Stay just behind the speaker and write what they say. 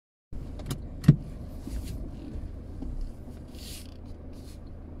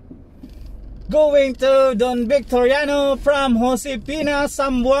going to Don Victoriano from Josefina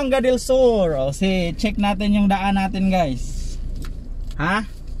Zamboanga del Sur. O check natin yung daan natin guys. Ha?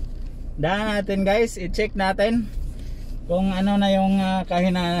 Daan natin guys, i-check natin kung ano na yung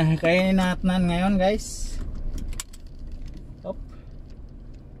kahinatnan ngayon guys. Hop.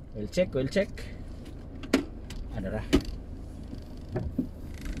 We'll check. Adara.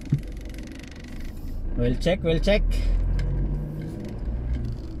 We'll check.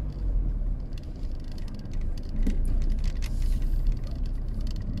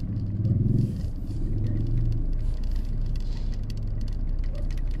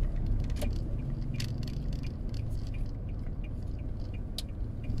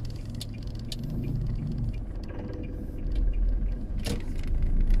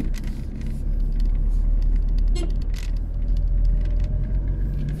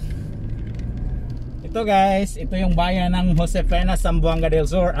 Ito guys, ito yung bayan ng Josefina Zamboanga del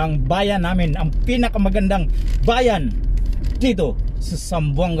Sur. Ang bayan namin, ang pinakamagandang bayan dito sa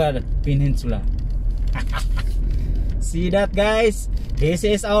Zamboanga Peninsula. See that guys? This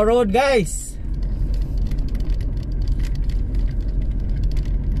is our road guys.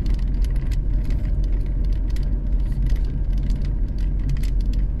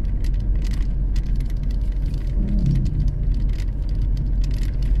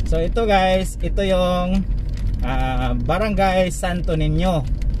 So ito guys, ito yung Barangay Santo Niño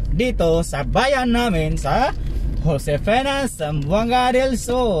dito sa bayan namin sa Josefina Zamboanga del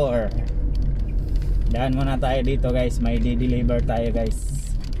Sur. Daan muna tayo dito guys, may di-deliver tayo guys.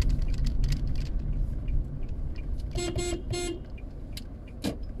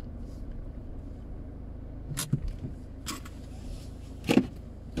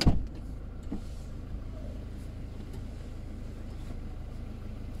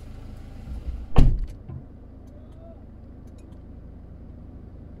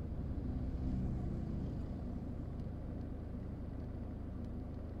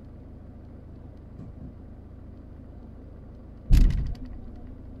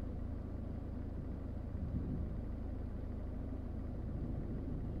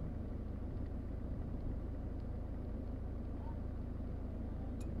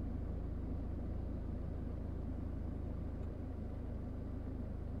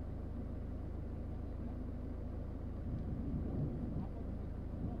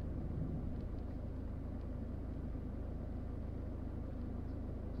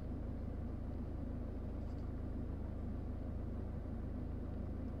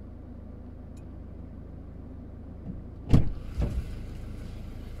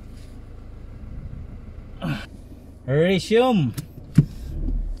 Resume.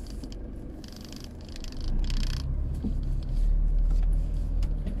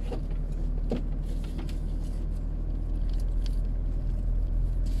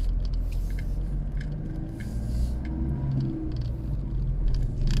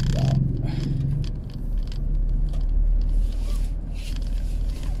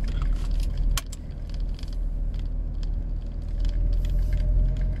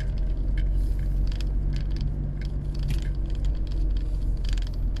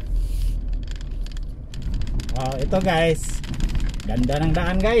 Ito guys, ganda ng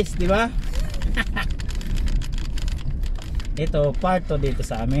daan guys, di ba? Ito part to dito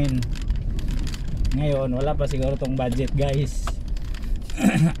sa amin. Ngayon wala pa siguro tong budget guys.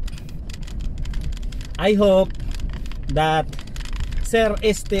 I hope that Sir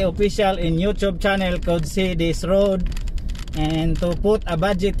Este official in YouTube channel could see this road and to put a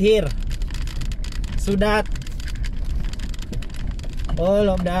budget here so that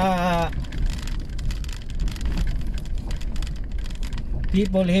all of the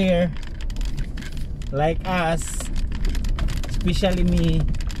people here like us, especially me,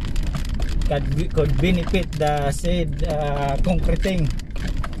 could benefit the said concreting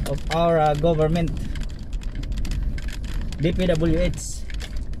of our government DPWH.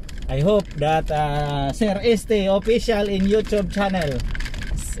 I hope that Sir Este official in YouTube channel,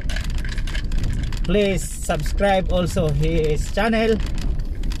 please subscribe also his channel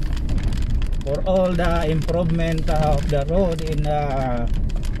for all the improvement of the road in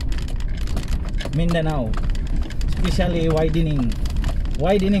Mindanao, especially widening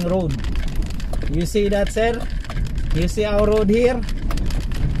road. You see that sir? You see our road here?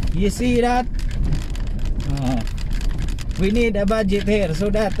 You see that? We need a budget here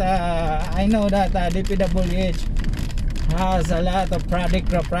so that I know that DPWH has a lot of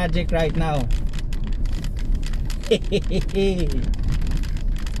project right now.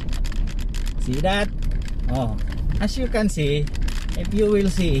 See that? Oh, as you can see, if you will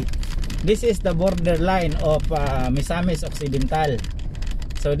see, this is the borderline of Missamis Occidental.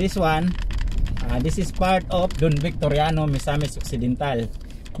 So this one This is part of Don Victoriano Missamis Occidental.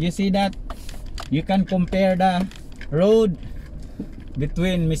 You see that? You can compare the road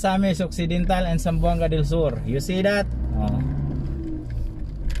between Missamis Occidental and Zamboanga del Sur. You see that?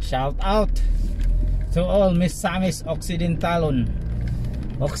 Shout out to all Missamis Occidental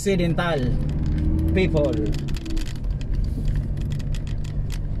people.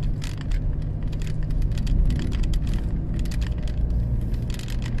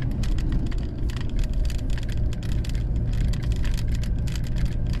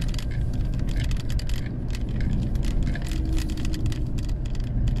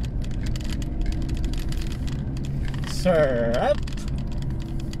 Sir,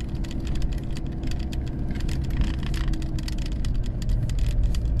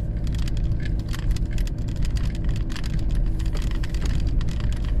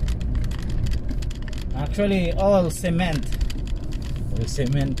 actually all cement. All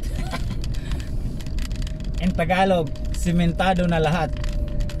cement. In Tagalog, sementado na lahat.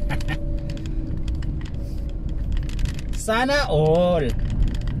 Sana all.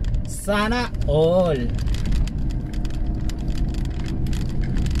 Sana all.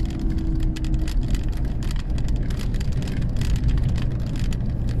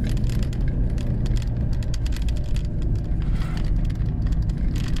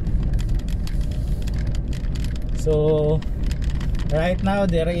 So right now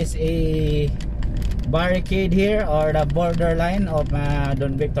there is a barricade here, or the borderline of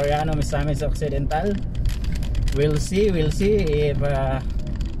Don Victoriano Missamis Occidental. We'll see if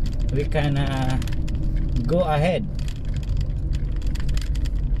we can go ahead.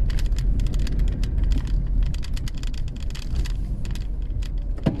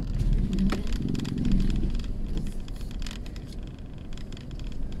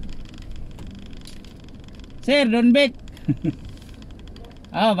 Sir, Don Vic.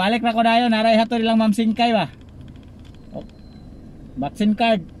 Balik na ko dayon. Naray hato nilang Ma'am Singkay ba? Vaccine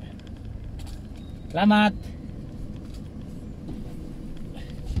card. Salamat.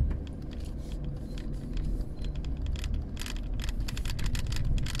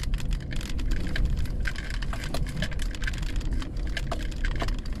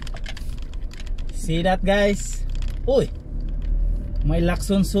 See that, guys? Uy, may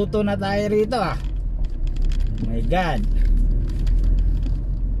Lakson Soto na tayo rito My God,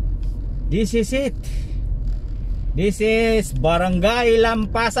 this is it. This is Barangay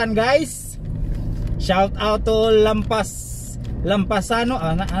Lampasan, guys. Shout out to Lampasano.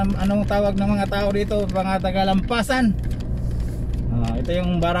 Anong tawag ng mga tao dito, mga taga Lampasan? Ito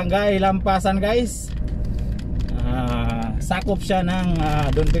yung Barangay Lampasan, guys. Sakop siya ng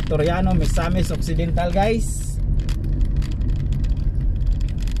Don Victoriano Missamis Occidental, guys.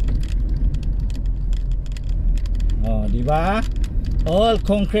 Diba? All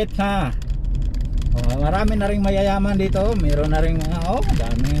concrete na. Marami na ring mayayaman dito. Meron na ring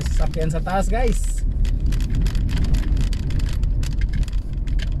daming sasakyan sa taas, guys.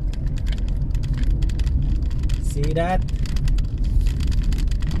 See that?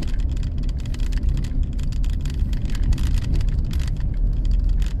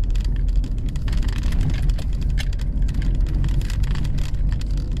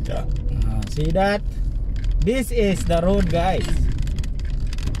 See that? This is the road, guys.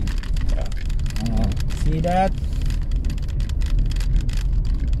 See that?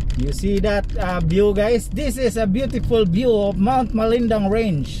 You see that view, guys? This is a beautiful view of Mount Malindang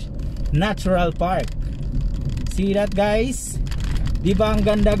Range Natural Park. See that, guys? Di ba ang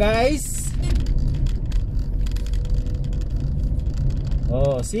ganda, guys?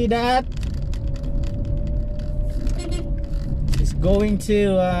 See that? It's going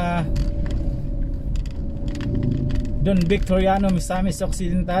to Don Victoriano Missamis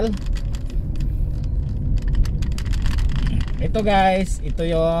Occidental. Ito, guys, ito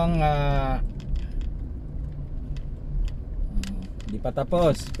yung di pa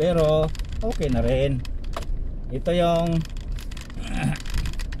tapos pero okay na rin. Ito yung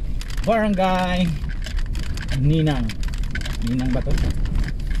Barangay Ninang ba to?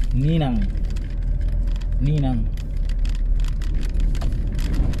 Ninang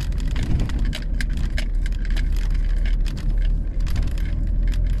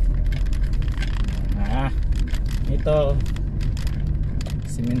ito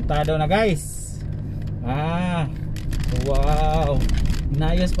simentado na, guys. Wow,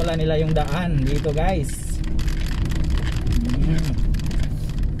 inayos pala nila yung daan dito, guys.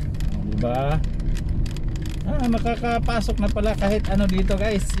 Diba? Makakapasok na pala kahit ano dito,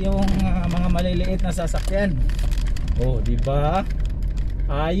 guys, yung mga maliliit na sasakyan. Diba?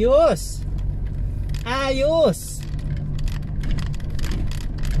 Ayos.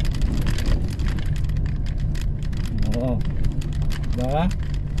 Oo. Ba?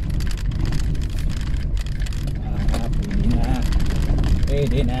 Pwede na.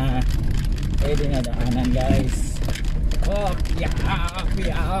 Pwede na. Pwede na daanan guys. Oh, piyaw,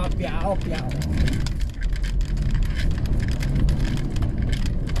 piyaw, piyaw, piyaw.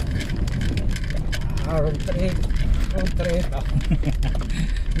 Road trip. Road trip.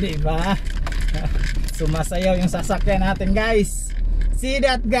 Diba? Sumasayaw yung sasakyan natin guys. See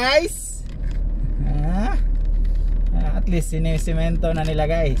that guys? At least sinisemento na nila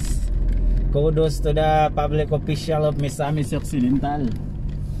guys. Kudos to the public official of Missamis Occidental.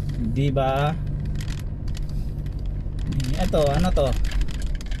 Diba? Ito, ano to?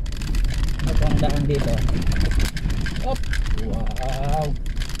 Ano pang daan dito? Op! Wow!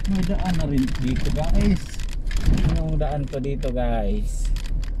 May daan na rin dito guys. Anong daan to dito guys?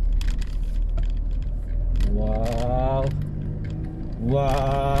 Wow!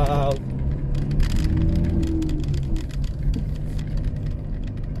 Wow!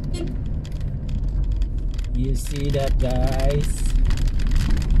 You see that guys?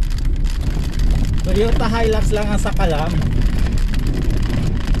 Toyota Hilux lang ang sakalam.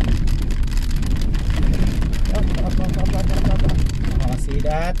 Oh, see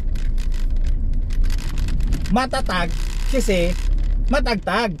that? Matatag kasi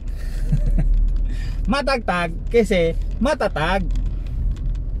matagtag. Matagtag kasi matatag.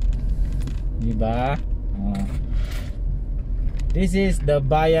 Diba? Oh. This is the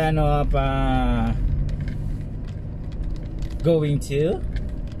bayan of going to.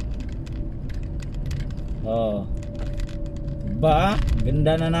 Oh. Diba?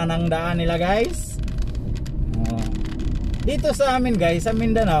 Ganda na ng daan nila guys. Oh. Dito sa amin guys, sa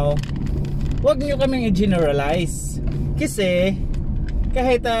Mindanao, huwag nyo kaming i-generalize. Kasi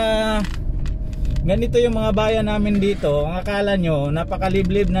kahit ganito yung mga bayan namin dito, ang akala nyo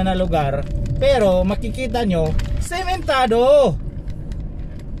napakaliblib na lugar, pero makikita nyo sementado.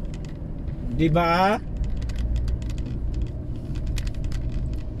 Diba?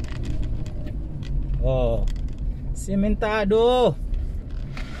 Oh, sementado.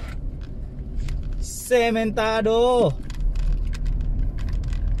 Sementado.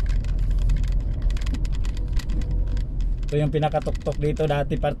 Ito yung pinakatuktok dito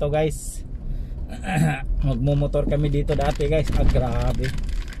dati pa to guys. Magmumotor kami dito dati guys. Grabe.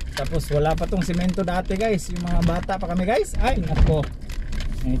 Tapos wala pa tong semento dati guys. Yung mga bata pa kami guys. Ay nako.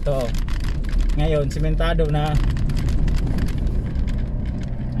 Ito. Ngayon sementado na.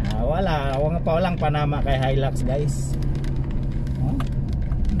 Walang panama kay Hilux guys. Oh.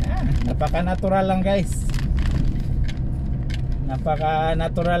 Napaka natural lang guys. Napaka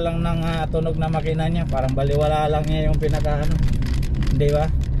natural lang ng tunog na makina niya. Parang baliwala lang niya yung pinaka ano. Di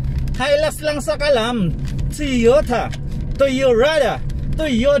ba? Hilux lang sa kalam. Toyota.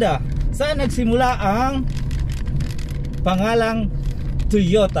 Saan nagsimula ang pangalang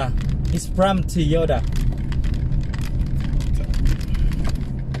Toyota? Is from Toyota.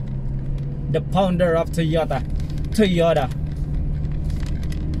 The founder of Toyota.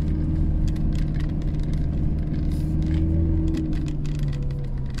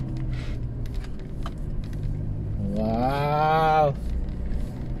 Wow.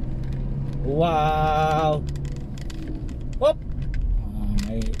 Wow. Hop.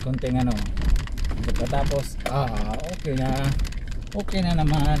 May konting ano. Pagkatapos, okay na. Okay na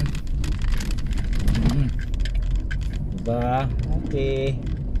naman. Diba? Okay.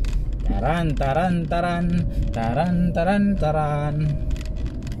 Taran.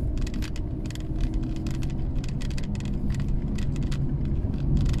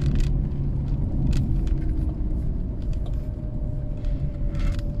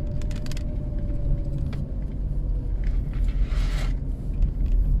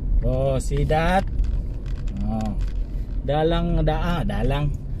 Oh, see that? Oh. Daang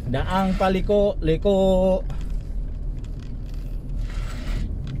paliko.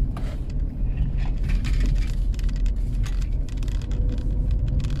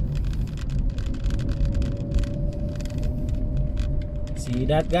 See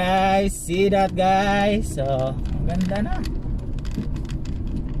that guys. So, ganda na.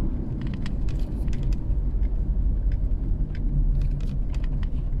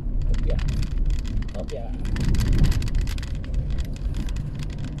 Kopya.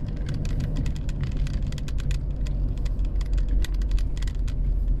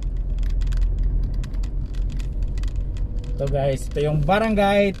 Ito guys, ito yung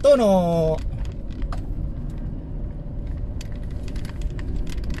Barangay Tono.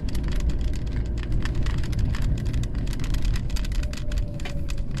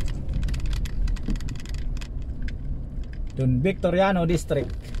 Don Victoriano District.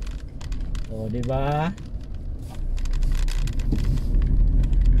 O, di ba?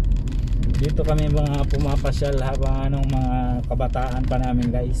 Dito kami mga pumapasyal habang anong mga kabataan pa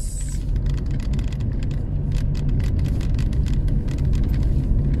namin guys.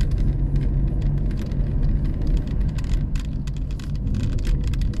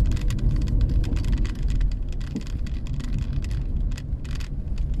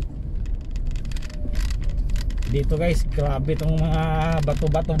 Dito guys, grabe itong mga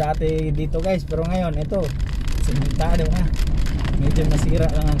bato-bato dati dito guys, pero ngayon ito sementado na, medyo nasira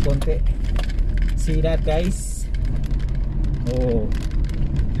lang ang konti. See that guys? Oh,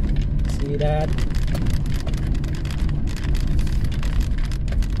 see that?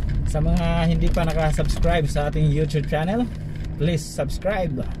 Sa mga hindi pa nakasubscribe sa ating YouTube channel, please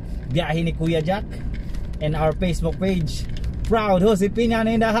subscribe. Biyahe ni Kuya Jack. And our Facebook page, Proud Josefina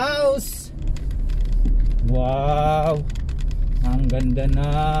in the house. Wow, ang ganda na.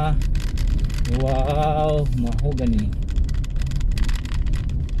 Wow, mahogany.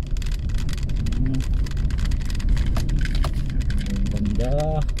 Ang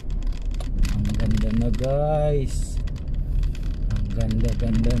ganda. Ang ganda na guys. Ang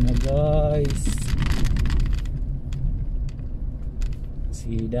ganda na guys.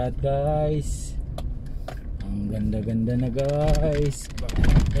 See that guys. Ang ganda na guys.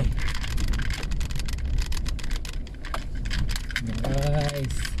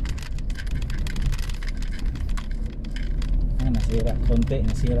 Guys, nasira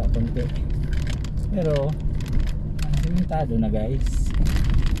konti, pero simentado na guys.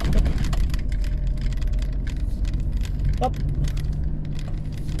 Up,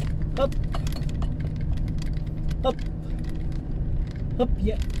 up, up, up,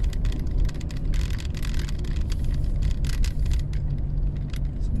 yeah.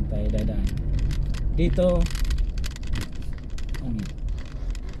 Saan tayo dadaan? Dito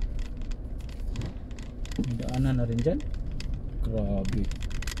may daanan na rin dyan. Grabe,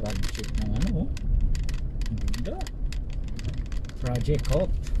 project ng ano, oh. Ang ganda. Project Hope.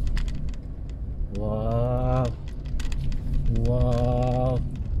 Wow, wow,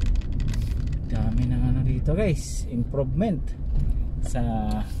 dami ng ano dito guys. Improvement sa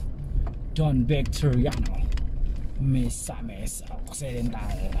Don Victoriano Missamis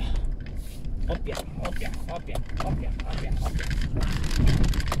Occidental. Opya.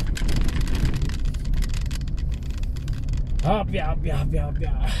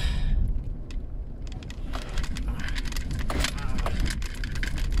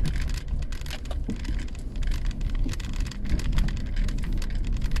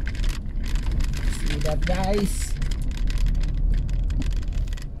 See that guys?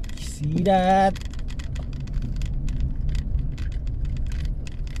 See that?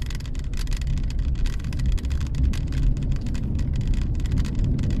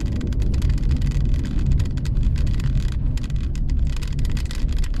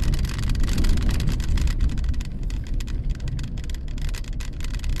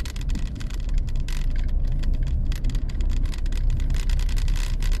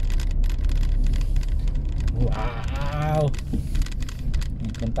 Wow,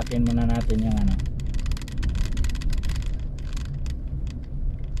 kontakin muna natin yung ano.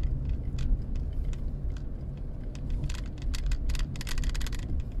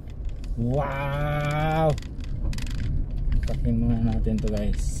 Wow, kontakin muna natin to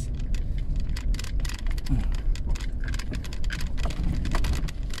guys.